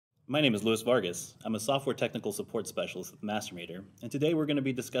My name is Luis Vargas. I'm a software technical support specialist with Mastermeter, and today we're going to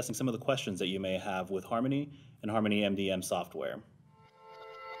be discussing some of the questions that you may have with Harmony and Harmony MDM software.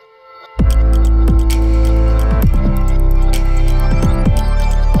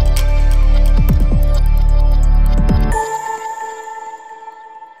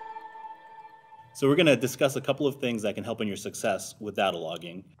 So we're going to discuss a couple of things that can help in your success with data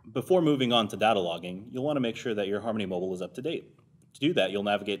logging. Before moving on to data logging, you'll want to make sure that your Harmony Mobile is up to date. To do that, you'll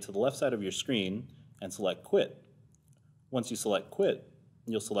navigate to the left side of your screen and select Quit. Once you select Quit,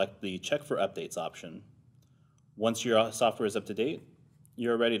 you'll select the Check for Updates option. Once your software is up to date,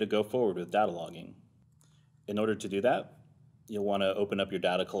 you're ready to go forward with data logging. In order to do that, you'll want to open up your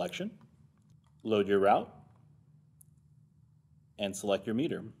data collection, load your route, and select your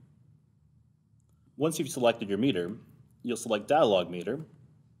meter. Once you've selected your meter, you'll select Data Log Meter,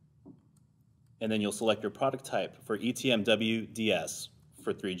 and then you'll select your product type for ETMW-DS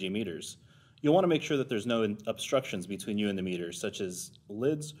for 3G meters. You'll want to make sure that there's no obstructions between you and the meter, such as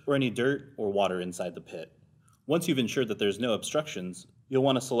lids or any dirt or water inside the pit. Once you've ensured that there's no obstructions, you'll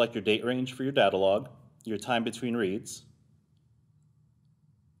want to select your date range for your data log, your time between reads,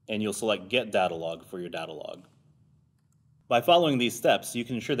 and you'll select Get Data Log for your data log. By following these steps, you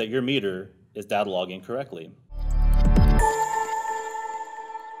can ensure that your meter is data logging correctly.